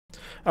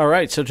All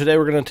right, so today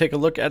we're going to take a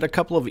look at a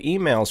couple of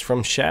emails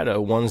from Shadow.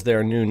 One's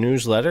their new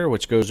newsletter,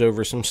 which goes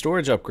over some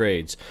storage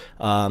upgrades.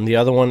 The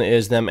other one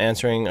is them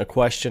answering a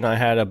question I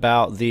had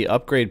about the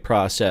upgrade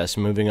process,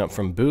 moving up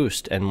from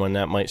Boost and when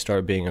that might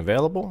start being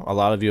available. A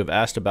lot of you have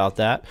asked about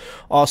that.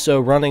 Also,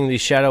 running the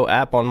Shadow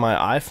app on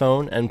my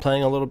iPhone and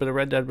playing a little bit of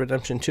Red Dead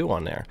Redemption 2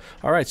 on there.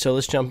 All right, so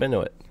let's jump into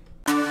it.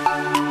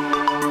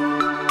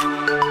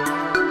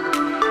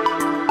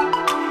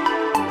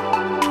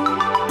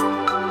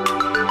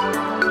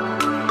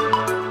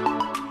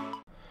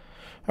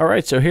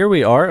 Alright, so here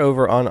we are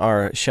over on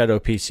our Shadow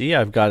PC.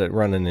 I've got it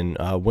running in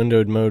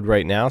windowed mode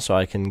right now, so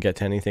I can get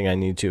to anything I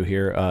need to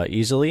here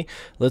easily.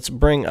 Let's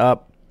bring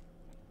up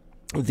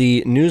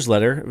the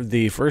newsletter,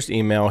 the first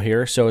email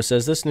here. So it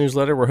says, this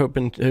newsletter, we're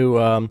hopping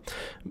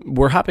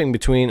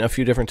between a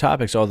few different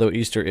topics. Although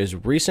Easter is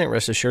recent,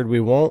 rest assured we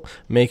won't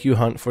make you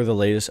hunt for the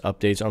latest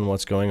updates on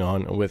what's going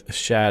on with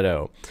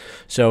Shadow.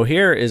 So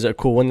here is a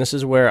cool one. This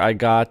is where I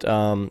got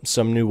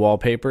some new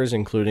wallpapers,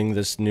 including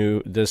this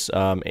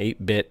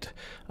 8-bit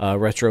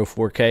retro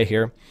 4K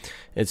here.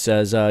 It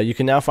says, you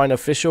can now find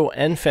official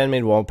and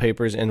fan-made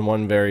wallpapers in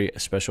one very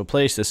special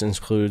place. This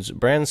includes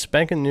brand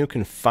spanking new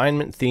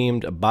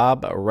confinement-themed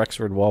Bob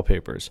Rexford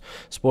wallpapers.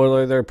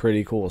 Spoiler, they're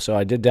pretty cool. So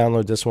I did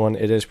download this one.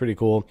 It is pretty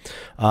cool.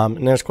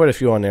 And there's quite a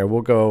few on there.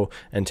 We'll go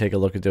and take a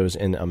look at those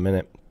in a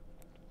minute.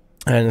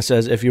 And it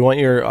says, if you want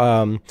your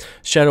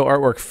Shadow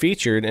artwork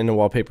featured in the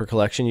wallpaper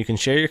collection, you can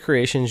share your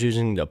creations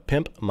using the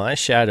Pimp My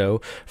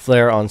Shadow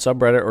flair on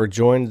subreddit or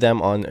join them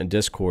on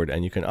Discord.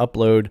 And you can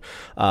upload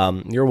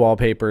your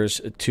wallpapers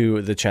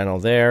to the channel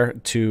there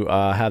to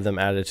have them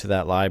added to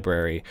that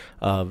library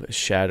of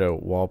Shadow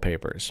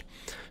wallpapers.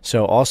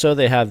 So also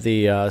they have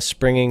the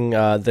springing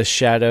the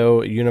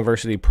Shadow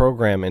University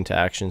program into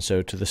action.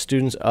 So to the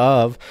students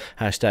of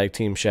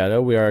 #Team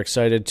Shadow, we are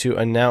excited to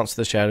announce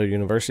the Shadow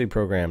University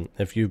program.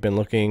 If you've been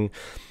looking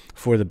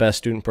for the best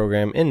student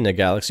program in the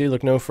galaxy,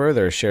 look no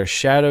further. Share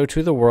Shadow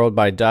to the world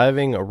by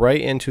diving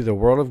right into the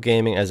world of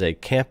gaming as a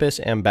campus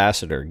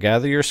ambassador.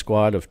 Gather your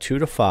squad of 2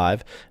 to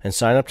 5 and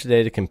sign up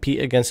today to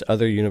compete against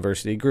other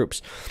university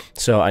groups.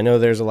 So I know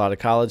there's a lot of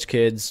college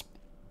kids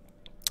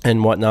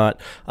and whatnot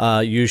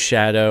use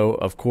Shadow.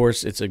 Of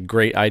course, it's a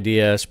great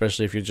idea,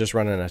 especially if you're just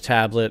running a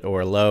tablet or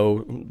a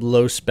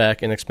low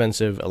spec,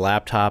 inexpensive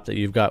laptop that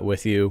you've got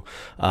with you.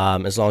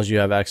 As long as you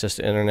have access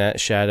to internet,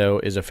 Shadow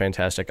is a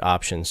fantastic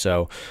option.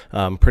 So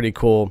pretty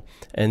cool.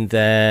 And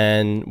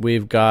then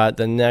we've got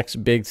the next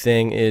big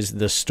thing is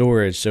the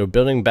storage. So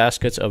building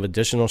baskets of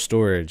additional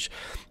storage.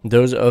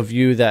 Those of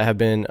you that have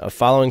been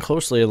following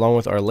closely along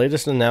with our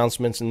latest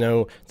announcements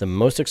know the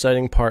most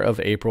exciting part of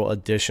April: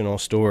 additional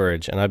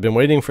storage. And I've been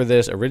waiting for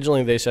this.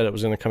 Originally, they said it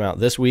was going to come out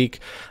this week,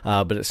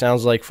 but it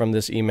sounds like from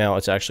this email,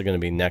 it's actually going to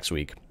be next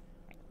week.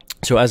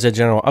 So as a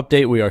general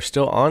update, we are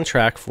still on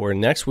track for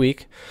next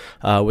week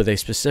with a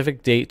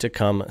specific date to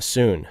come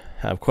soon.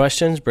 Have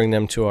questions? Bring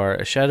them to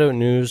our Shadow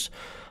News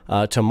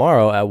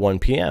tomorrow at 1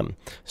 p.m.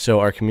 so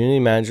our community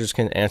managers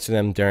can answer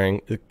them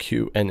during the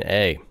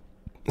Q&A.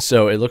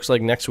 So it looks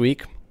like next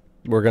week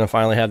we're going to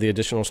finally have the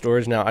additional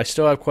storage. Now, I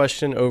still have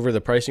question over the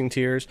pricing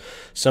tiers.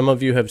 Some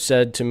of you have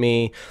said to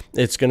me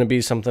it's going to be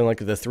something like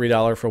the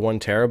 $3 for 1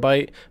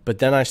 terabyte, but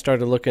then I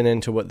started looking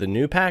into what the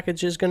new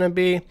package is going to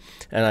be,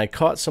 and I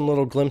caught some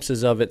little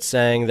glimpses of it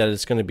saying that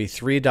it's going to be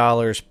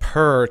 $3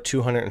 per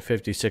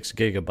 256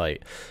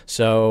 gigabyte.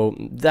 So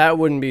that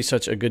wouldn't be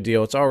such a good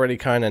deal. It's already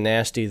kind of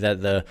nasty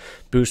that the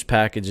Boost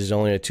package is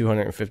only a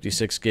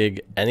 256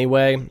 gig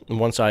anyway.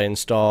 Once I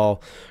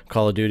install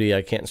Call of Duty,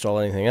 I can't install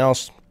anything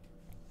else.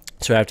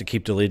 So I have to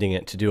keep deleting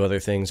it to do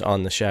other things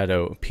on the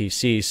Shadow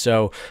PC.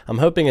 So I'm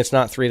hoping it's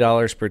not $3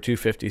 per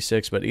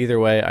 256, but either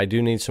way, I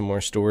do need some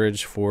more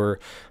storage for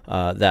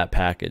that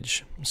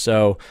package.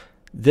 So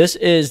this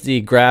is the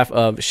graph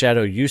of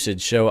Shadow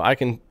usage. So I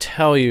can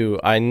tell you,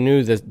 I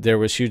knew that there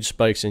was huge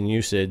spikes in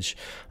usage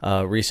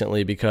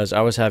recently because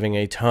I was having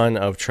a ton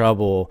of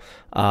trouble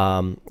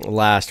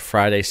last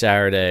Friday,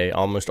 Saturday,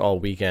 almost all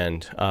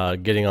weekend,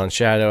 getting on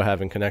Shadow,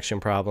 having connection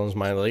problems.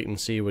 My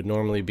latency would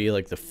normally be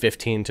like the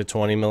 15 to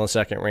 20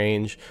 millisecond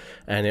range,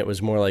 and it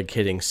was more like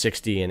hitting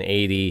 60 and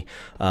 80,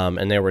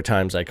 and there were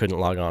times I couldn't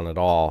log on at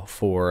all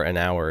for an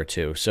hour or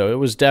two. So it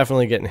was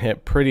definitely getting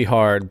hit pretty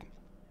hard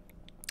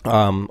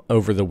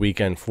over the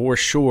weekend for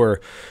sure,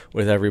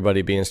 with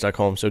everybody being stuck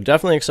home. So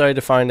definitely excited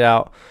to find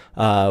out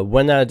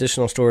when that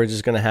additional storage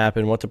is going to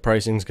happen, what the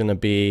pricing is going to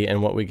be,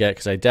 and what we get,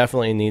 because I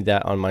definitely need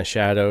that on my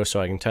Shadow so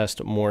I can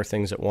test more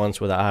things at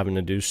once without having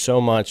to do so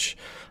much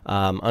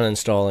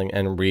uninstalling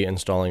and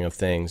reinstalling of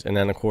things. And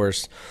then of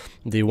course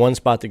the one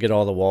spot to get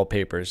all the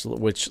wallpapers,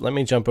 which let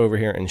me jump over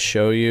here and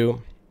show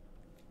you.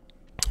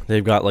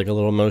 They've got like a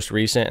little most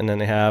recent, and then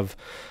they have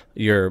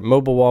your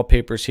mobile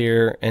wallpapers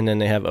here, and then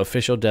they have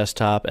official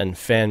desktop and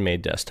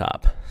fan-made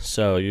desktop.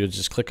 So you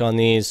just click on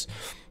these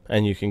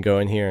and you can go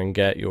in here and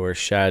get your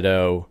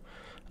Shadow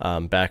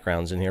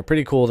backgrounds in here.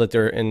 Pretty cool that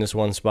they're in this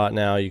one spot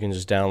now. You can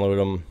just download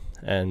them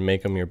and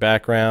make them your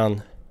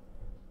background.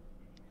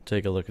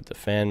 Take a look at the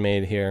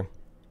fan-made here.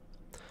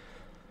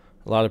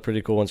 A lot of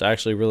pretty cool ones. I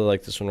actually really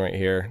like this one right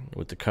here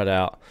with the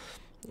cutout.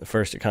 At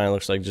first it kind of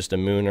looks like just a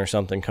moon or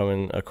something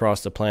coming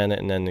across the planet,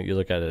 and then you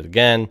look at it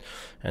again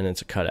and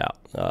it's a cutout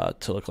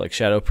to look like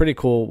shadow. Pretty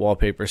cool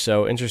wallpaper.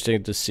 So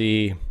interesting to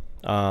see.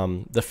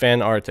 The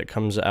fan art that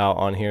comes out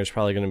on here is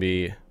probably going to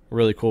be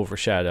really cool for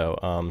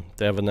Shadow.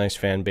 They have a nice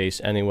fan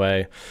base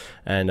anyway,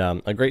 and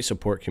a great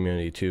support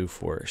community too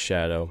for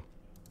Shadow.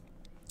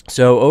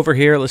 So over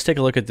here, let's take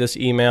a look at this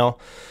email.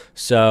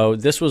 So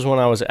this was when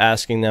I was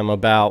asking them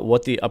about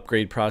what the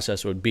upgrade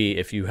process would be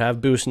if you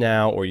have Boost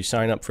now, or you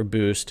sign up for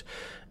Boost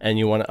and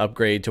you want to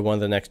upgrade to one of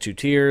the next 2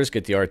 tiers,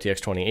 get the RTX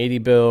 2080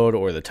 build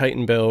or the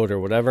Titan build or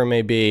whatever it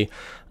may be.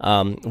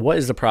 What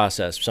is the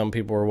process? Some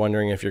people were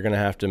wondering if you're going to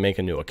have to make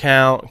a new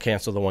account,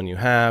 cancel the one you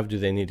have. Do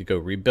they need to go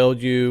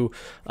rebuild your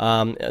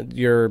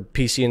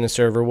PC in the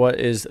server? What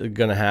is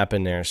going to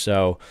happen there?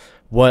 So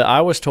what I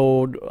was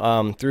told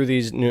through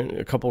these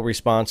a couple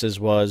responses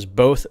was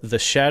both the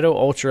Shadow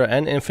Ultra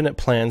and Infinite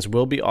plans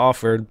will be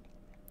offered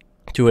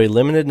to a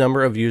limited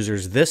number of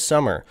users this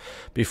summer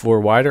before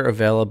wider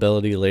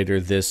availability later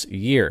this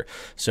year.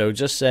 So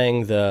just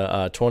saying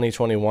the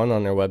 2021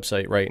 on their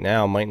website right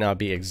now might not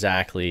be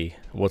exactly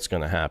what's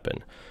going to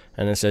happen.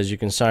 And it says you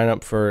can sign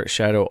up for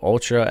Shadow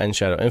Ultra and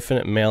Shadow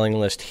Infinite mailing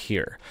list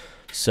here.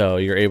 So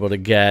you're able to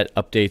get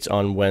updates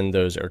on when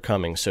those are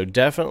coming. So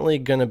definitely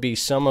going to be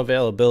some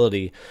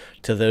availability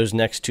to those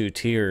next 2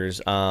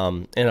 tiers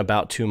in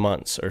about 2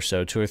 months or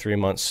so, 2 or 3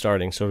 months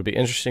starting. So it'll be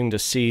interesting to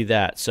see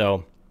that.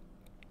 So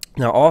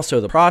now also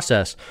the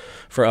process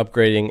for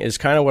upgrading is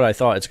kind of what I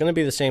thought. It's going to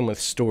be the same with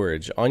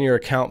storage. On your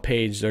account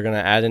page, they're going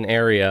to add an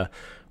area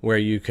where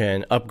you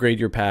can upgrade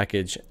your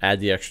package, add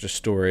the extra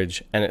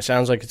storage, and it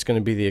sounds like it's going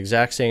to be the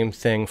exact same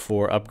thing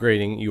for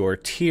upgrading your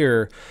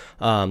tier,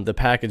 the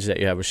package that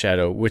you have with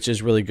Shadow, which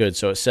is really good.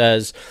 So it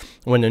says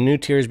when the new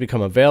tiers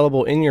become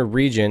available in your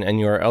region and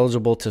you are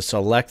eligible to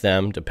select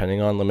them,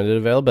 depending on limited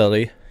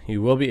availability,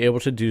 you will be able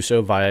to do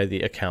so via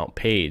the account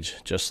page,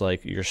 just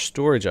like your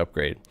storage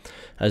upgrade.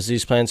 As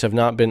these plans have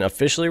not been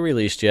officially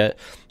released yet,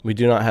 we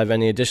do not have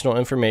any additional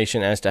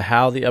information as to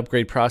how the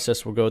upgrade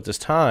process will go at this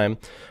time.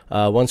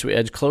 Once we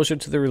edge closer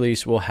to the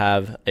release, we'll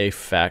have a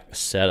fact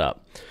set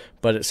up.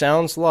 But it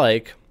sounds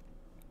like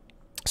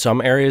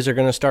some areas are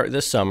going to start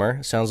this summer.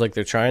 It sounds like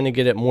they're trying to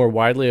get it more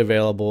widely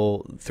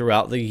available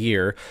throughout the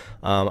year.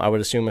 I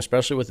would assume,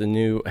 especially with the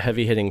new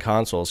heavy-hitting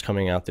consoles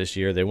coming out this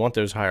year, they want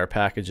those higher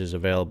packages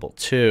available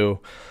too.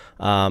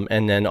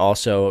 And then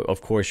also,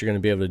 of course, you're going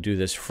to be able to do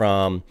this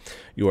from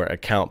your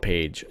account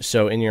page.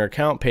 So in your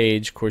account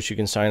page, of course, you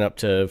can sign up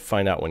to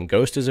find out when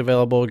Ghost is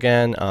available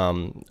again.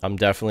 I'm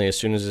definitely, as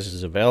soon as this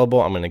is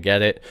available, I'm going to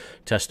get it,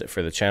 test it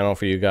for the channel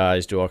for you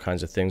guys, do all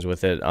kinds of things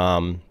with it.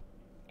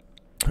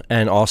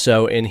 And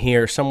also in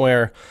here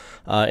somewhere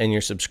in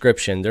your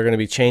subscription, they're going to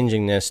be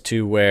changing this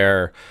to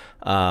where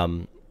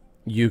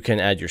you can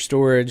add your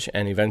storage,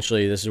 and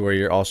eventually this is where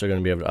you're also going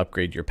to be able to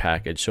upgrade your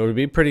package. So it'll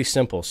be pretty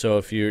simple. So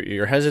if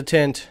you're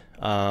hesitant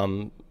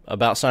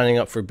about signing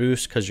up for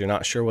Boost because you're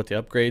not sure what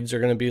the upgrades are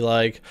going to be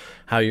like,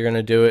 how you're going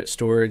to do it,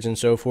 storage and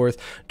so forth,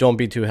 don't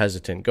be too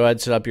hesitant. Go ahead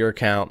and set up your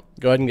account.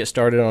 Go ahead and get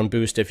started on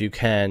Boost if you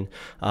can.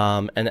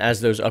 And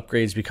as those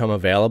upgrades become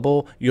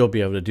available, you'll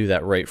be able to do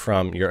that right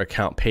from your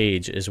account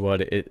page is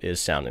what it is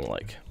sounding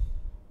like.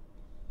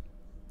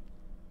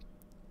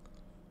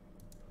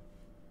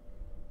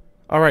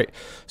 All right,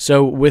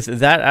 so with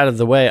that out of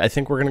the way, I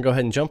think we're going to go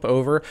ahead and jump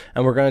over,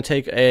 and we're going to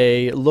take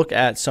a look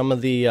at some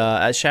of the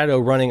at Shadow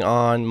running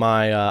on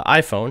my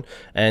iPhone,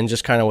 and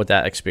just kind of what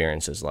that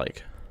experience is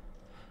like.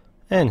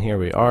 And here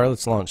we are.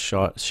 Let's launch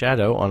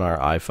Shadow on our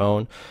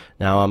iPhone.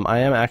 Now, I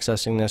am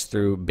accessing this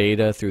through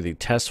beta through the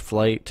Test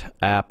Flight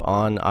app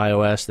on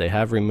iOS. They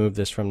have removed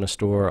this from the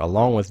store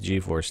along with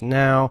GeForce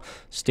Now,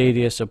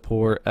 Stadia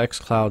support,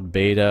 xCloud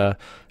beta,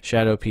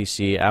 Shadow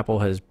PC. Apple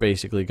has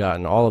basically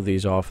gotten all of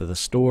these off of the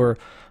store.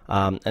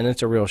 And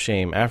it's a real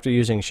shame. After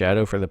using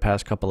Shadow for the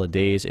past couple of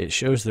days, it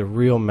shows the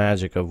real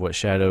magic of what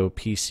Shadow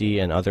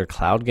PC and other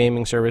cloud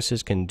gaming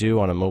services can do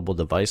on a mobile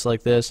device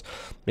like this.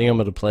 Being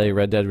able to play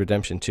Red Dead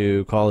Redemption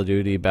 2, Call of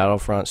Duty,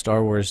 Battlefront,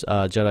 Star Wars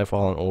Jedi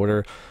Fallen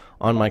Order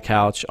on my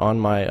couch, on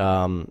my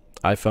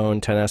iPhone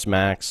XS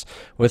Max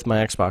with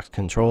my Xbox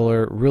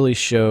controller really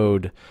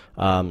showed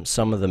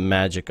some of the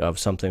magic of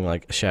something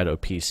like Shadow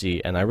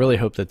PC, and I really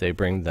hope that they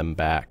bring them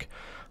back.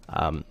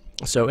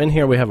 So in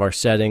here we have our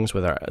settings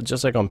with our,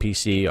 just like on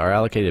PC, our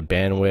allocated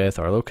bandwidth,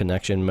 our low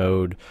connection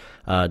mode,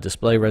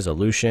 display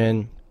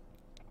resolution,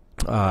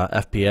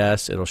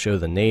 FPS. It'll show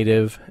the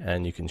native,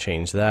 and you can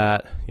change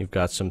that. You've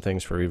got some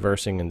things for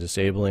reversing and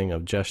disabling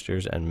of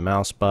gestures and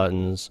mouse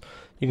buttons.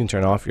 You can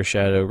turn off your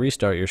Shadow,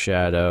 restart your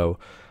Shadow,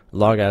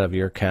 log out of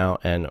your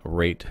account, and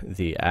rate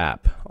the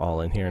app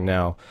all in here.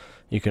 Now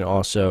you can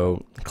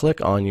also click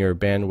on your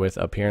bandwidth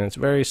up here, and it's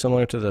very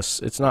similar to this.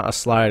 It's not a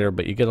slider,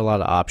 but you get a lot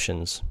of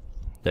options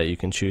that you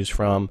can choose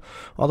from,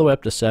 all the way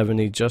up to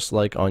 70, just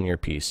like on your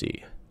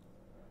PC.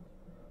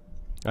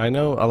 I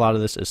know a lot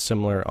of this is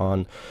similar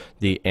on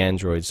the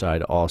Android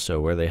side also,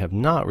 where they have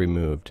not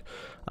removed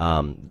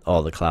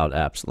all the cloud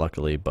apps,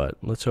 luckily, but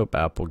let's hope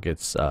Apple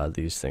gets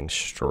these things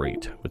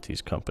straight with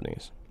these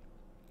companies.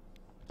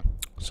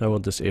 So we'll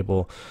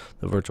disable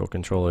the virtual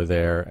controller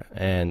there,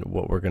 and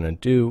what we're going to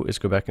do is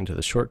go back into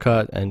the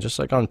shortcut, and just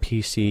like on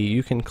PC,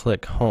 you can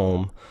click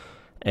home,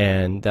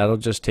 and that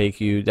would just take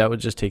you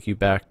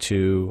back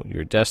to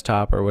your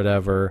desktop or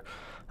whatever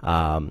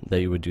that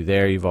you would do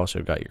there. You've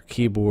also got your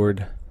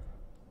keyboard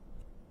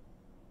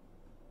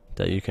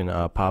that you can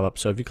pop up.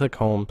 So if you click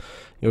home,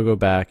 you'll go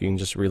back. You can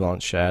just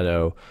relaunch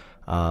Shadow.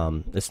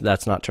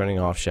 That's not turning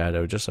off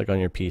Shadow, just like on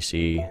your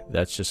PC.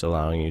 That's just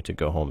allowing you to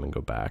go home and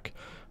go back.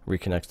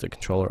 Reconnects the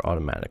controller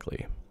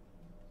automatically.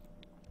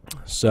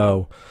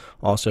 So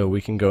also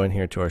we can go in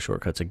here to our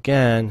shortcuts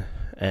again,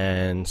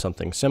 and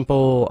something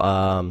simple,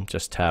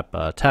 just tap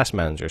Task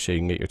Manager, so you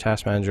can get your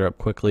Task Manager up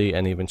quickly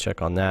and even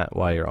check on that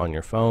while you're on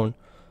your phone.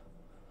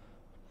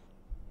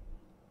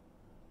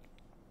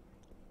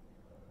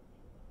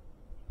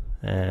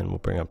 And we'll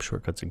bring up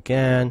shortcuts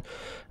again,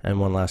 and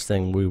one last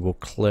thing, we will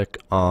click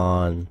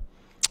on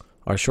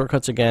our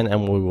shortcuts again,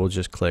 and we will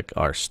just click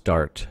our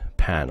Start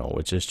panel,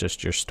 which is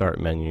just your Start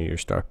menu, your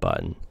Start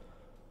button.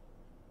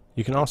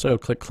 You can also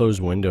click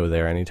Close Window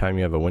there anytime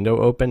you have a window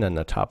open, and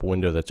the top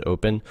window that's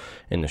open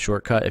in the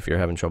shortcut, if you're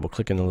having trouble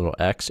clicking the little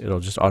X,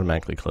 it'll just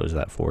automatically close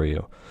that for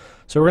you.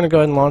 So we're going to go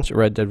ahead and launch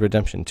Red Dead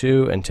Redemption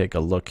 2 and take a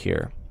look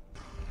here.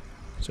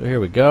 So here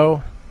we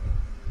go.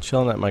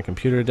 Chilling at my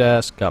computer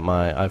desk, got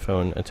my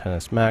iPhone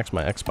XS Max,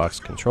 my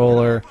Xbox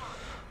controller,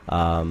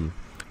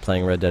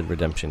 playing Red Dead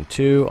Redemption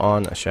 2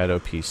 on a Shadow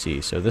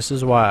PC. So this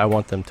is why I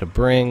want them to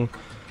bring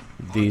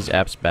these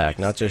apps back,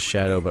 not just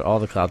Shadow, but all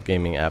the cloud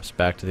gaming apps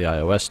back to the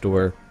iOS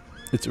store.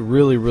 It's a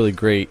really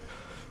great,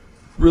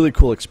 really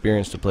cool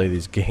experience to play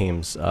these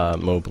games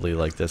mobily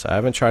like this. I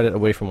haven't tried it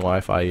away from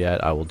Wi-Fi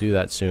yet. I will do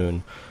that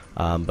soon.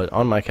 But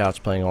on my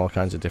couch playing all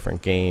kinds of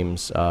different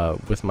games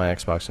with my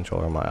Xbox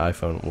controller on my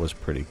iPhone was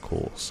pretty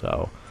cool.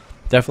 So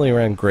definitely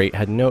ran great,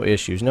 had no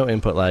issues, no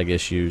input lag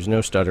issues, no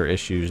stutter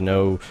issues,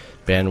 no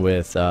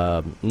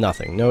bandwidth,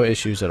 nothing, no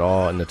issues at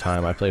all in the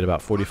time. I played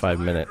about 45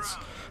 minutes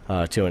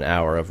to an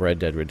hour of Red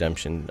Dead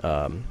Redemption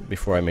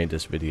before I made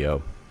this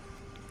video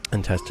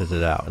and tested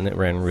it out, and it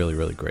ran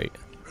really great.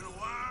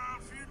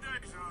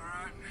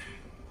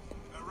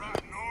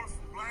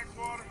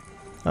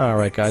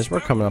 Alright guys, we're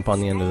coming up on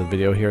the end of the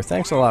video here.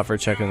 Thanks a lot for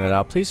checking it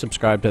out. Please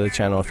subscribe to the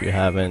channel if you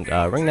haven't.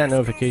 Ring that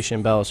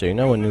notification bell so you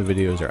know when new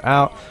videos are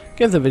out.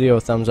 Give the video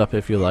a thumbs up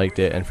if you liked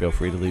it, and feel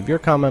free to leave your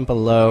comment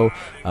below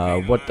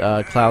what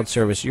cloud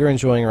service you're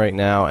enjoying right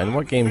now and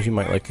what games you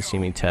might like to see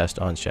me test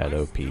on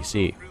Shadow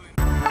PC.